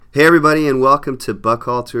Hey everybody, and welcome to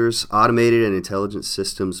Buchalter's Automated and Intelligent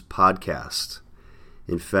Systems podcast.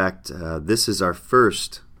 In fact, this is our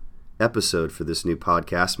first episode for this new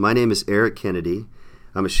podcast. My name is Eric Kennedy.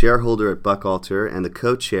 I'm a shareholder at Buchalter and the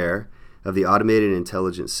co-chair of the Automated and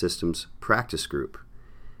Intelligent Systems practice group.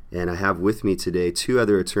 And I have with me today two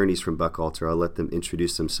other attorneys from Buchalter. I'll let them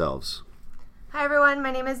introduce themselves. Hi everyone,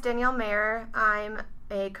 my name is Danielle Mayer. I'm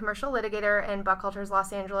a commercial litigator in Buchalter's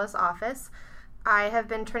Los Angeles office. I have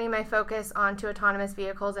been turning my focus onto autonomous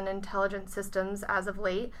vehicles and intelligent systems as of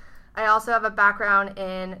late. I also have a background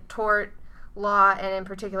in tort law and in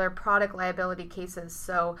particular product liability cases,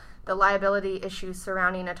 so the liability issues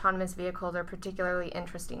surrounding autonomous vehicles are particularly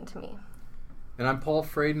interesting to me. And I'm Paul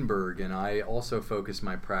Friedenberg, and I also focus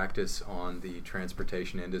my practice on the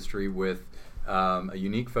transportation industry with a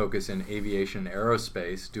unique focus in aviation and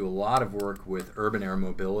aerospace. Do a lot of work with urban air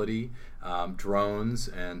mobility, drones,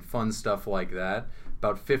 and fun stuff like that.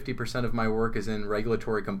 About 50% of my work is in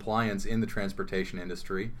regulatory compliance in the transportation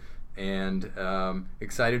industry, and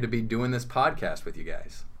excited to be doing this podcast with you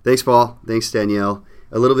guys. Thanks, Paul. Thanks, Danielle.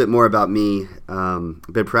 A little bit more about me. I've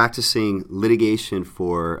been practicing litigation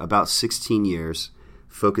for about 16 years,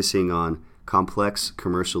 focusing on complex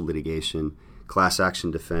commercial litigation, class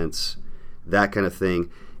action defense, that kind of thing,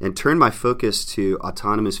 and turned my focus to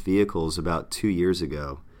autonomous vehicles about 2 years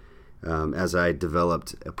ago as I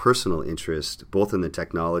developed a personal interest both in the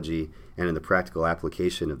technology and in the practical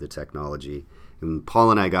application of the technology. And Paul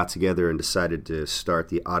and I got together and decided to start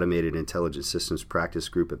the Automated Intelligent Systems practice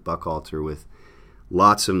group at Buchalter with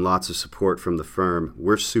lots and lots of support from the firm.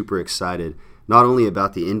 We're super excited not only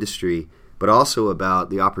about the industry, but also about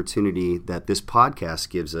the opportunity that this podcast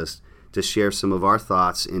gives us to share some of our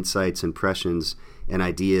thoughts, insights, impressions, and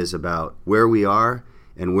ideas about where we are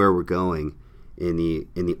and where we're going in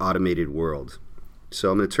the automated world.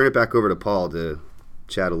 So I'm going to turn it back over to Paul to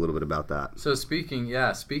chat a little bit about that. So speaking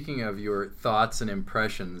of your thoughts and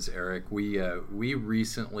impressions, Eric, we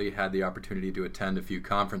recently had the opportunity to attend a few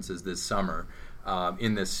conferences this summer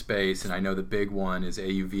in this space, and I know the big one is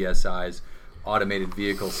AUVSI's Automated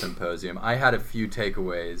Vehicle Symposium. I had a few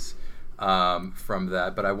takeaways from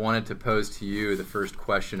that, but I wanted to pose to you the first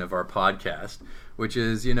question of our podcast, which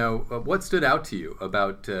is, what stood out to you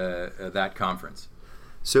about that conference?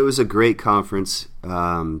 So it was a great conference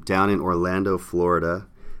down in Orlando, Florida,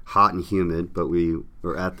 hot and humid, but we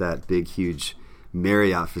were at that big, huge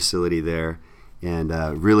Marriott facility there, and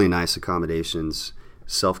really nice accommodations,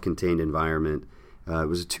 self-contained environment. It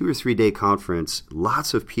was a 2 or 3 day conference.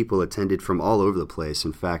 Lots of people attended from all over the place.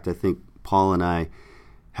 In fact, I think Paul and I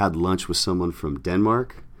had lunch with someone from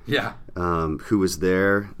Denmark, who was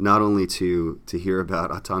there not only to hear about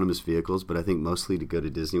autonomous vehicles, but I think mostly to go to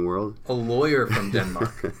Disney World. A lawyer from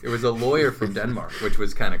Denmark. It was a lawyer from Denmark, which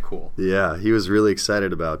was kind of cool. Yeah, he was really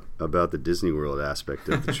excited about the Disney World aspect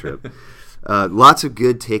of the trip. Lots of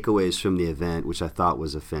good takeaways from the event, which I thought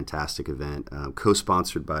was a fantastic event,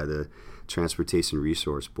 co-sponsored by the Transportation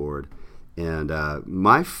Resource Board. And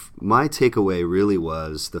my takeaway really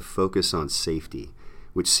was the focus on safety,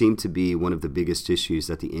 which seemed to be one of the biggest issues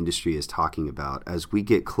that the industry is talking about. As we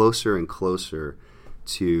get closer and closer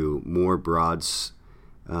to more broad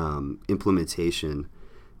implementation,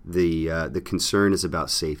 the concern is about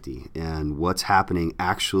safety and what's happening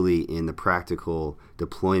actually in the practical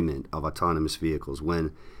deployment of autonomous vehicles.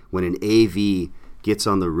 When an AV gets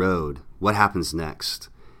on the road, what happens next?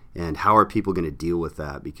 And how are people going to deal with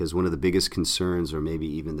that? Because one of the biggest concerns, or maybe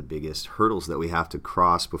even the biggest hurdles that we have to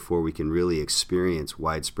cross before we can really experience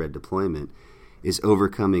widespread deployment, is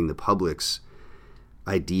overcoming the public's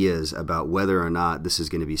ideas about whether or not this is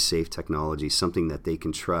going to be safe technology, something that they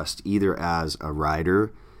can trust either as a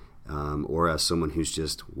rider or as someone who's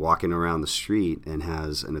just walking around the street and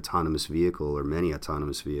has an autonomous vehicle or many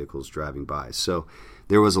autonomous vehicles driving by. So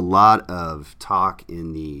there was a lot of talk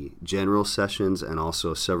in the general sessions and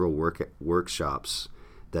also several workshops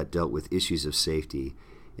that dealt with issues of safety.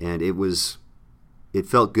 And it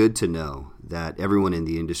felt good to know that everyone in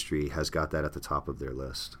the industry has got that at the top of their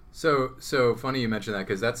list. So funny you mentioned that,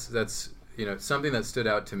 because that's something that stood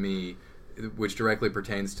out to me, which directly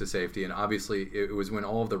pertains to safety. And obviously it was when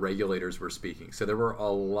all of the regulators were speaking. So there were a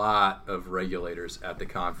lot of regulators at the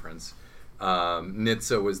conference.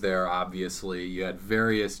 NHTSA was there, obviously. You had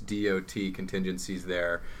various DOT contingencies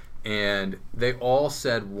there. And they all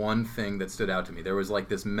said one thing that stood out to me. There was like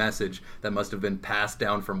this message that must have been passed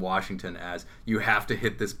down from Washington as, you have to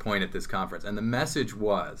hit this point at this conference. And the message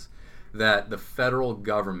was that the federal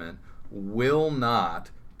government will not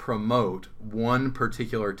promote one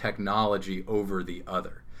particular technology over the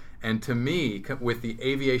other. And to me, with the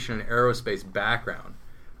aviation and aerospace background,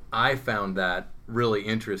 I found that really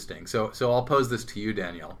interesting. So I'll pose this to you,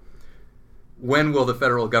 Danielle. When will the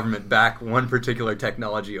federal government back one particular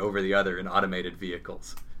technology over the other in automated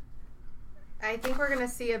vehicles? I think we're going to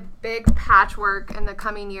see a big patchwork in the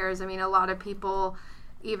coming years. I mean, a lot of people,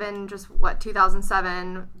 even just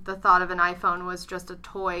 2007, the thought of an iPhone was just a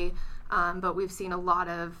toy, but we've seen a lot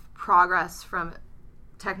of progress from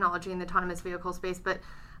technology in the autonomous vehicle space. But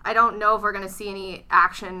I don't know if we're going to see any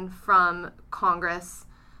action from Congress.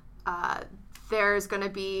 There's going to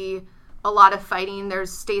be a lot of fighting.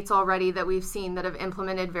 There's states already that we've seen that have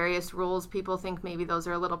implemented various rules. People think maybe those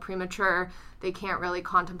are a little premature. They can't really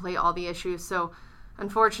contemplate all the issues. So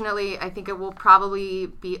unfortunately, I think it will probably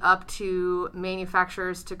be up to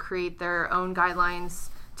manufacturers to create their own guidelines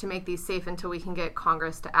to make these safe until we can get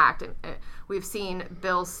Congress to act. We've seen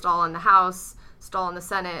bills stall in the House, stall in the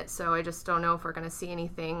Senate, so I just don't know if we're going to see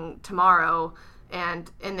anything tomorrow.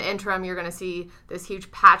 And in the interim, you're going to see this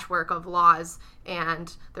huge patchwork of laws,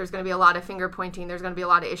 and there's going to be a lot of finger pointing. There's going to be a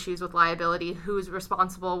lot of issues with liability. Who's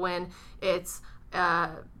responsible when it's a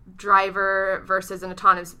driver versus an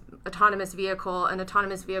autonomous vehicle, an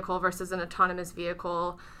autonomous vehicle versus an autonomous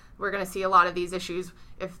vehicle? We're going to see a lot of these issues.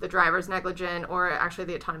 If the driver's negligent or actually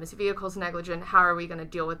the autonomous vehicle's negligent, how are we going to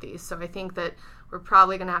deal with these? So I think that we're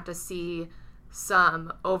probably going to have to see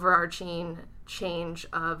some overarching change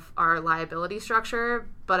of our liability structure,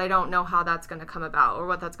 but I don't know how that's going to come about or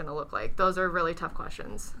what that's going to look like. Those are really tough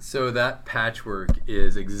questions. So that patchwork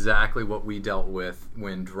is exactly what we dealt with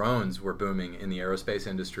when drones were booming in the aerospace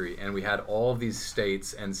industry, and we had all of these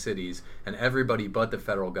states and cities and everybody but the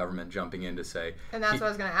federal government jumping in to say. And that's what I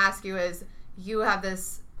was going to ask you is, you have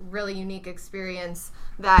this really unique experience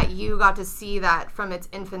that you got to see that from its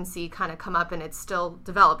infancy kind of come up, and it's still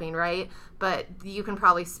developing, right? But you can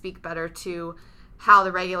probably speak better to how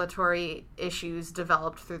the regulatory issues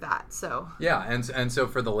developed through that. So yeah, and so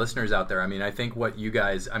for the listeners out there, I mean, I think what you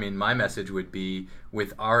guys, I mean, my message would be,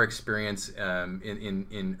 with our experience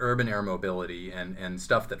in urban air mobility and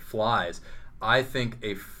stuff that flies, I think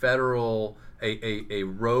a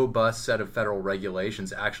robust set of federal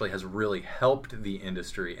regulations actually has really helped the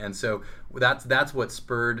industry. And so that's what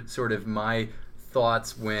spurred sort of my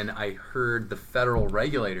thoughts when I heard the federal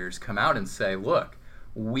regulators come out and say, look,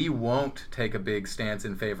 we won't take a big stance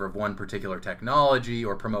in favor of one particular technology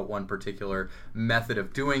or promote one particular method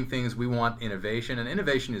of doing things. We want innovation, and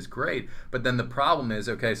innovation is great. But then the problem is,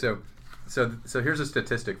 okay, so here's a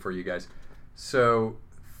statistic for you guys. So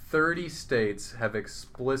 30 states have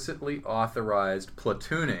explicitly authorized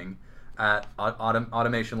platooning at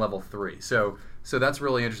automation level 3. So that's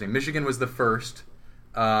really interesting. Michigan was the first.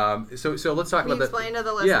 So let's talk about that. Explain to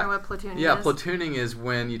the listener what platooning is. Yeah, platooning is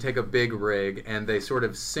when you take a big rig and they sort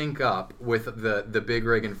of sync up with the big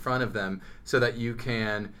rig in front of them so that you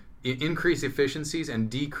can increase efficiencies and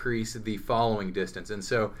decrease the following distance. And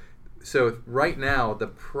so right now, the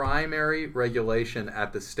primary regulation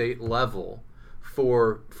at the state level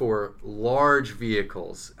for large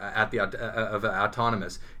vehicles at the of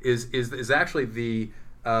autonomous is actually the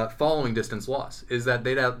following distance laws. Is that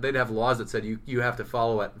they'd have laws that said you have to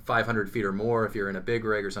follow at 500 feet or more if you're in a big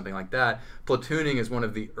rig or something like that. Platooning is one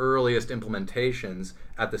of the earliest implementations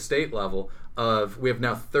at the state level we have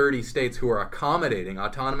now 30 states who are accommodating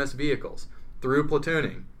autonomous vehicles through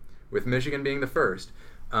platooning, with Michigan being the first.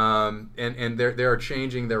 And they are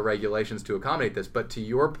changing their regulations to accommodate this. But to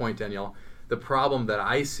your point, Danielle, the problem that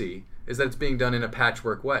I see is that it's being done in a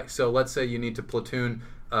patchwork way. So let's say you need to platoon,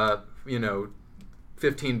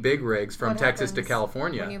 15 big rigs from Texas to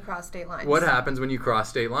California. When you cross state lines. What happens when you cross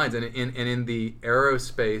state lines? And in the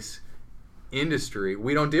aerospace industry,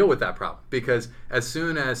 we don't deal with that problem, because as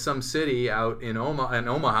soon as some city out in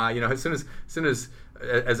Omaha, as soon as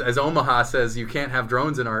Omaha says you can't have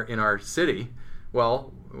drones in our city,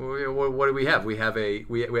 well, what do we have? We have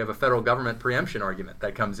a federal government preemption argument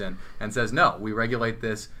that comes in and says, no, we regulate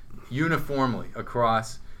this uniformly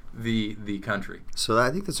across the country. So I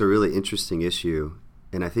think that's a really interesting issue,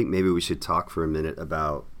 and I think maybe we should talk for a minute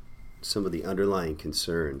about some of the underlying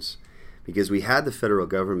concerns, because we had the federal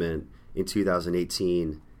government in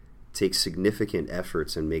 2018 take significant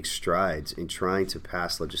efforts and make strides in trying to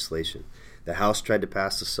pass legislation. The House tried to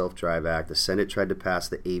pass the Self-Drive Act. The Senate tried to pass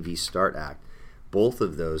the AV START Act. Both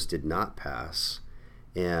of those did not pass,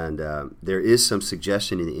 and there is some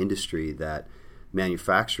suggestion in the industry that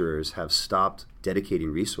manufacturers have stopped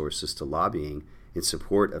dedicating resources to lobbying in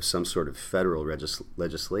support of some sort of federal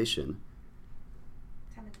legislation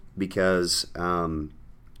because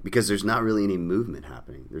there's not really any movement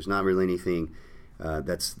happening. There's not really anything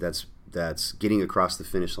that's getting across the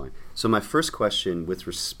finish line. So my first question with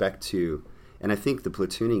respect to And I think the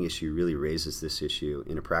platooning issue really raises this issue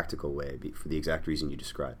in a practical way for the exact reason you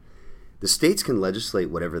described. The states can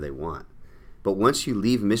legislate whatever they want, but once you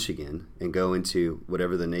leave Michigan and go into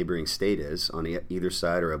whatever the neighboring state is on either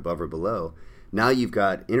side or above or below, now you've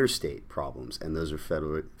got interstate problems, and those are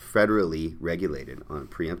federally regulated on a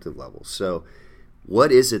preemptive level. So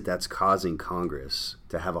what is it that's causing Congress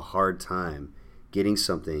to have a hard time getting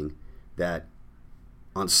something that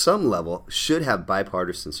on some level should have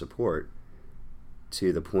bipartisan support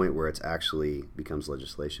to the point where it's actually becomes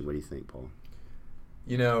legislation? What do you think, Paul?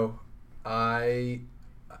 You know, I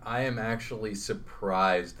am actually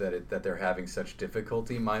surprised that they're having such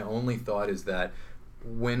difficulty. My only thought is that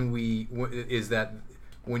when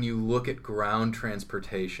you look at ground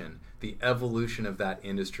transportation, the evolution of that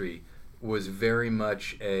industry was very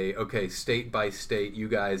much state by state, you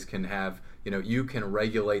guys can have, you can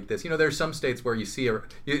regulate this. There's some states where you see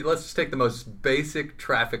let's just take the most basic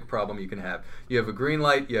traffic problem you can have. You have a green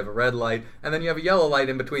light, you have a red light, and then you have a yellow light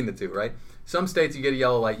in between the two, right? Some states you get a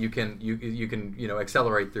yellow light, you can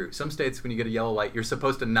accelerate through. Some states when you get a yellow light, you're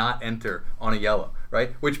supposed to not enter on a yellow,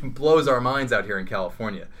 right? Which blows our minds out here in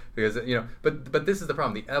California because but this is the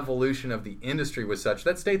problem. The evolution of the industry was such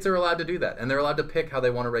that states are allowed to do that, and they're allowed to pick how they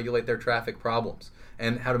want to regulate their traffic problems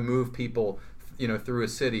and how to move people through a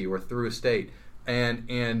city or through a state.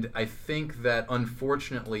 And I think that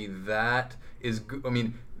unfortunately that is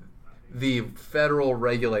the federal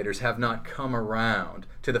regulators have not come around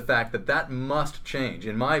to the fact that must change.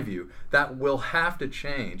 In my view, that will have to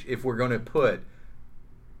change if we're going to put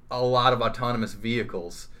a lot of autonomous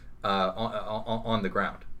vehicles on the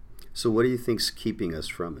ground. So what do you think's keeping us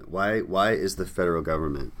from it? Why is the federal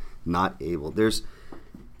government not able?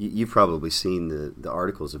 You've probably seen the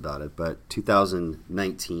articles about it, but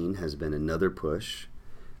 2019 has been another push,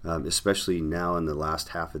 especially now in the last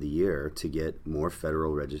half of the year, to get more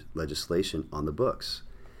federal legislation on the books.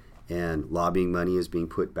 And lobbying money is being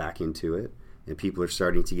put back into it, and people are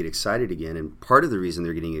starting to get excited again. And part of the reason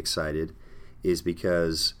they're getting excited is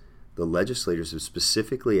because the legislators have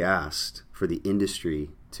specifically asked for the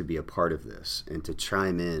industry to be a part of this and to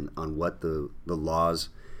chime in on what the laws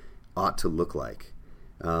ought to look like.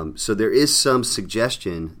 So there is some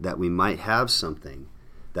suggestion that we might have something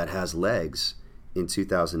that has legs in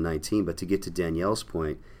 2019. But to get to Danielle's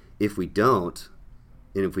point, if we don't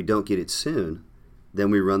get it soon, then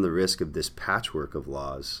we run the risk of this patchwork of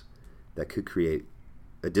laws that could create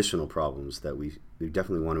additional problems that we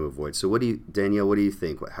definitely want to avoid. So Danielle, what do you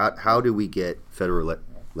think? How do we get federal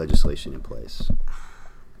legislation in place?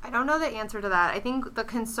 I don't know the answer to that. I think the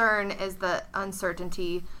concern is the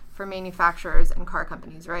uncertainty for manufacturers and car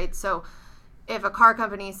companies, right? So if a car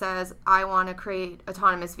company says, I want to create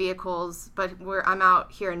autonomous vehicles, but I'm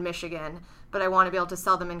out here in Michigan, but I want to be able to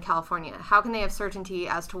sell them in California, how can they have certainty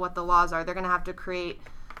as to what the laws are? They're going to have to create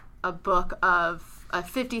a book of a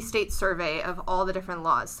 50-state survey of all the different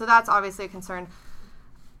laws. So that's obviously a concern.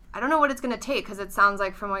 I don't know what it's going to take, because it sounds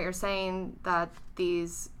like from what you're saying that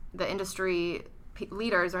the industry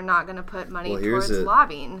leaders are not going to put money towards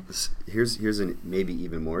lobbying. Here's a maybe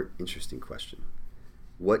even more interesting question.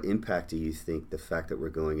 What impact do you think the fact that we're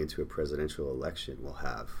going into a presidential election will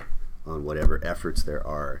have on whatever efforts there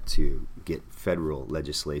are to get federal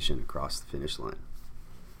legislation across the finish line?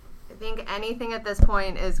 I think anything at this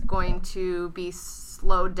point is going to be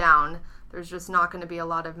slowed down. There's just not going to be a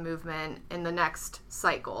lot of movement in the next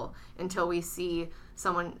cycle until we see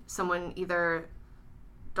someone either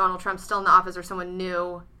Donald Trump still in the office or someone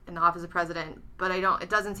new in the office of president. But it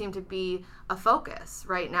doesn't seem to be a focus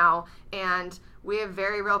right now. And we have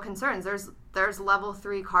very real concerns. There's level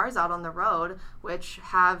 3 cars out on the road, which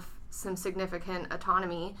have some significant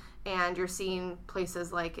autonomy. And you're seeing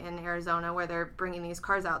places like in Arizona where they're bringing these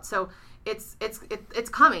cars out. So it's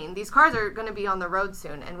coming. These cars are going to be on the road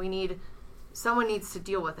soon, and someone needs to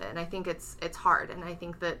deal with it. And I think it's hard. And I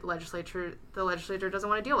think that the legislature doesn't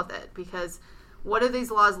want to deal with it, because what do these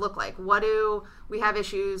laws look like? We have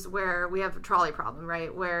issues where we have a trolley problem,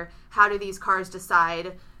 right? Where how do these cars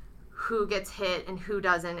decide who gets hit and who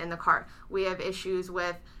doesn't in the car? We have issues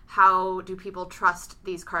with how do people trust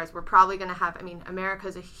these cars? We're probably going to have,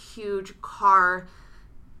 America's a huge car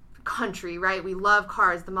country, right? We love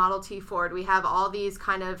cars, the Model T Ford. We have all these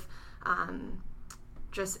kind of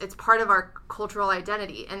it's part of our cultural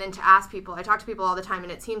identity. And then to ask people, I talk to people all the time,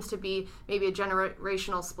 and it seems to be maybe a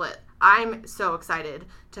generational split. I'm so excited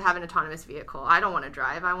to have an autonomous vehicle. I don't want to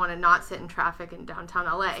drive. I want to not sit in traffic in downtown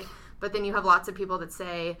LA. But then you have lots of people that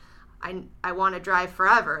say, I want to drive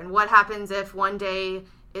forever. And what happens if one day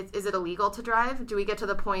is it illegal to drive? Do we get to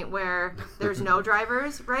the point where there's no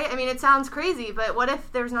drivers, right? I mean, it sounds crazy, but what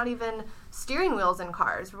if there's not even steering wheels in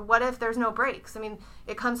cars? What if there's no brakes? I mean,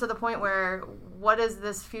 it comes to the point where what does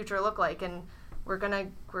this future look like? And we're gonna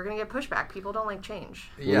get pushback. People don't like change.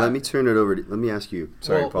 Well, let me turn it over. Let me ask you.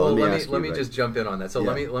 Sorry, Paul. Let me just jump in on that. So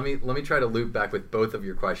let me try to loop back with both of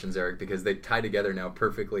your questions, Eric, because they tie together now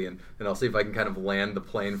perfectly, and I'll see if I can kind of land the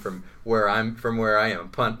plane from where I am.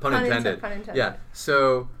 Pun intended. Pun intended. Yeah.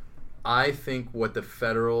 So I think what the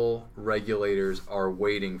federal regulators are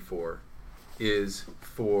waiting for is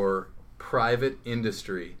for private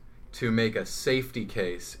industry to make a safety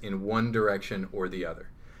case in one direction or the other.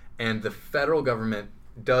 And the federal government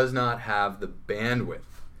does not have the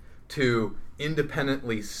bandwidth to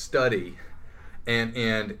independently study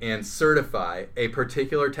and certify a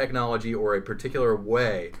particular technology or a particular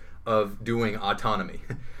way of doing autonomy.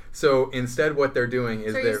 So instead what they're doing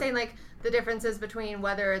is... So you're saying like the differences between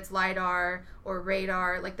whether it's LiDAR or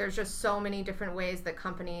radar, like there's just so many different ways that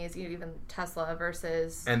companies, even Tesla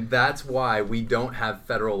versus... And that's why we don't have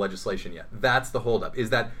federal legislation yet. That's the holdup,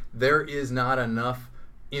 is that there is not enough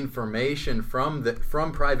information from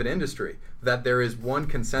private industry that there is one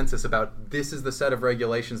consensus about this is the set of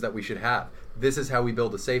regulations that we should have. This is how we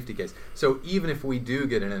build a safety case. So even if we do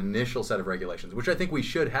get an initial set of regulations, which I think we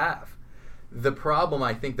should have, the problem,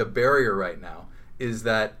 I think the barrier right now, is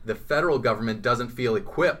that the federal government doesn't feel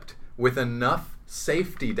equipped with enough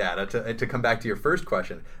safety data to come back to your first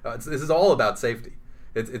question. This is all about safety.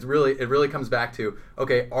 It really comes back to,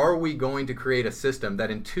 okay, are we going to create a system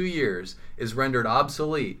that in 2 years is rendered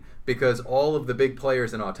obsolete because all of the big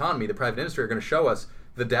players in autonomy, the private industry, are going to show us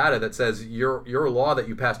the data that says your law that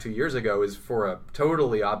you passed 2 years ago is for a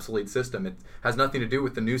totally obsolete system. It has nothing to do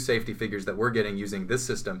with the new safety figures that we're getting using this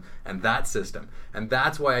system and that system. And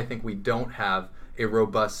that's why I think we don't have a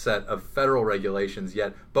robust set of federal regulations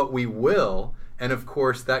yet, but we will. And of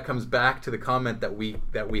course, that comes back to the comment that we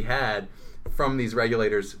had from these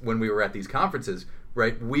regulators when we were at these conferences,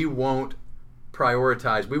 right? We won't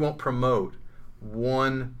promote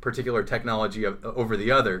one particular technology over the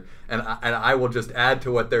other. And I will just add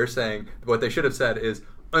to what they're saying. What they should have said is,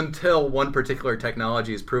 until one particular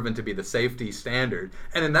technology is proven to be the safety standard.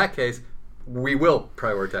 And in that case, we will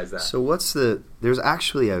prioritize that. So there's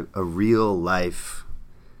actually a real life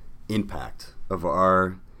impact of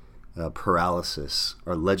our paralysis,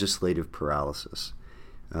 our legislative paralysis.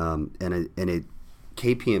 KPMG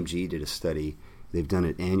did a study. They've done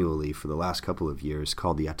it annually for the last couple of years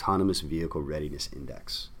called the Autonomous Vehicle Readiness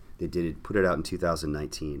Index. They put it out in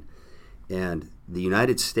 2019. And the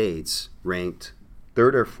United States ranked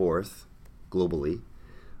 3rd or 4th globally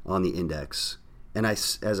on the index. And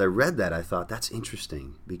as I read that, I thought, that's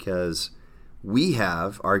interesting because we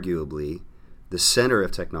have arguably the center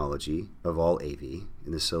of technology of all AV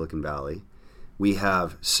in the Silicon Valley. We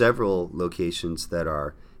have several locations that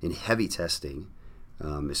are in heavy testing,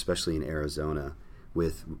 especially in Arizona,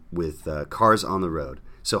 with cars on the road.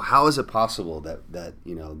 So how is it possible that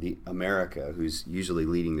the America, who's usually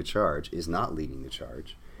leading the charge, is not leading the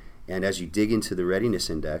charge? And as you dig into the readiness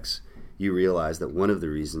index, you realize that one of the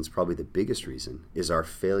reasons, probably the biggest reason, is our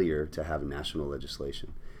failure to have national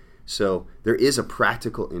legislation. So there is a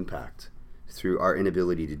practical impact through our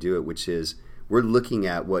inability to do it, which is we're looking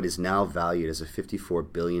at what is now valued as a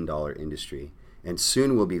 $54 billion industry, and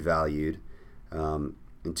soon will be valued in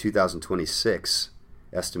 2026,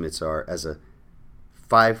 estimates are, as a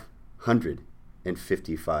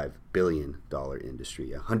 $555 billion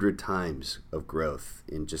industry, 100 times of growth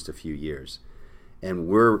in just a few years. And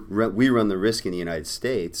we run the risk in the United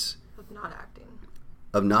States of not acting,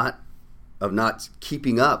 of not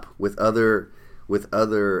keeping up with other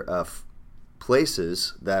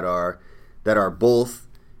places that are both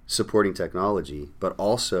supporting technology, but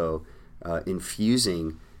also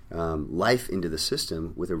infusing life into the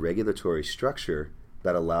system with a regulatory structure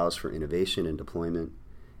that allows for innovation and deployment.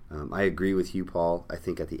 I agree with you, Paul. I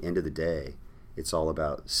think at the end of the day, it's all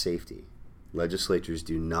about safety. Legislators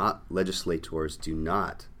do not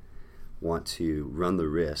want to run the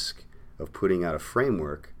risk of putting out a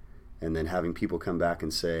framework and then having people come back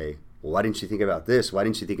and say, well, why didn't you think about this? Why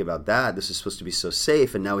didn't you think about that? This is supposed to be so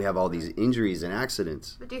safe, and now we have all these injuries and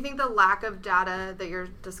accidents. But do you think the lack of data that you're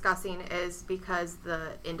discussing is because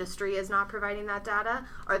the industry is not providing that data?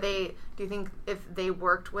 Do you think if they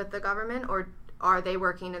worked with the government, or are they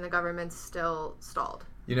working and the government's still stalled?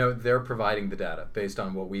 They're providing the data based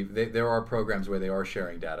on what there are programs where they are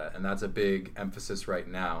sharing data, and that's a big emphasis right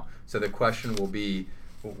now. So the question will be,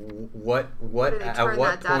 at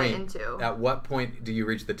what point do you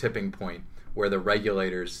reach the tipping point where the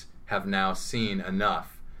regulators have now seen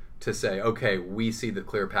enough to say, okay, we see the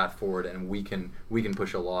clear path forward, and we can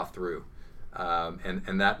push a law through,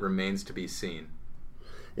 and that remains to be seen.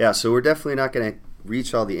 Yeah, so we're definitely not going to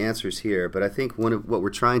reach all the answers here, but I think one of what we're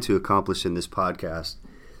trying to accomplish in this podcast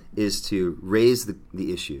is to raise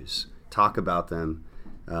the issues, talk about them,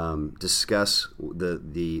 discuss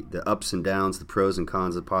the ups and downs, the pros and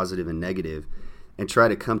cons, the positive and negative, and try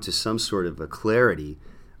to come to some sort of a clarity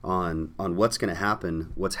on what's going to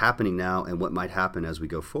happen, what's happening now, and what might happen as we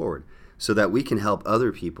go forward, so that we can help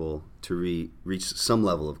other people to reach some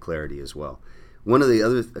level of clarity as well.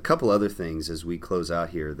 A couple other things as we close out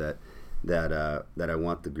here that I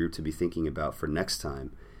want the group to be thinking about for next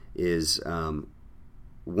time is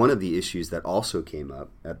one of the issues that also came up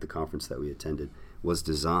at the conference that we attended was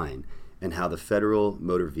design, and how the federal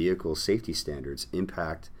motor vehicle safety standards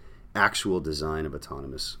impact actual design of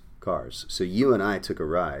autonomous cars. So you and I took a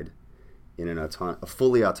ride in a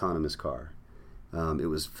fully autonomous car. It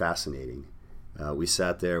was fascinating. We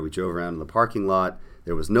sat there, we drove around in the parking lot.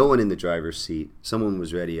 There was no one in the driver's seat. Someone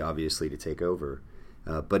was ready, obviously, to take over.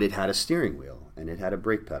 But it had a steering wheel, and it had a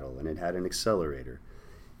brake pedal, and it had an accelerator.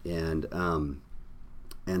 And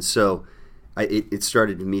so it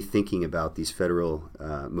started me thinking about these federal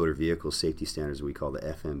motor vehicle safety standards we call the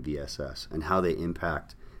FMVSS and how they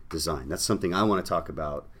impact design. That's something I want to talk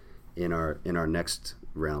about in our next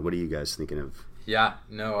round. What are you guys thinking of? Yeah,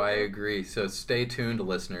 no, I agree. So stay tuned,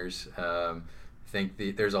 listeners. I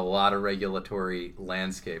think there's a lot of regulatory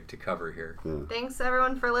landscape to cover here. Yeah. Thanks,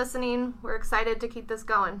 everyone, for listening. We're excited to keep this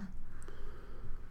going.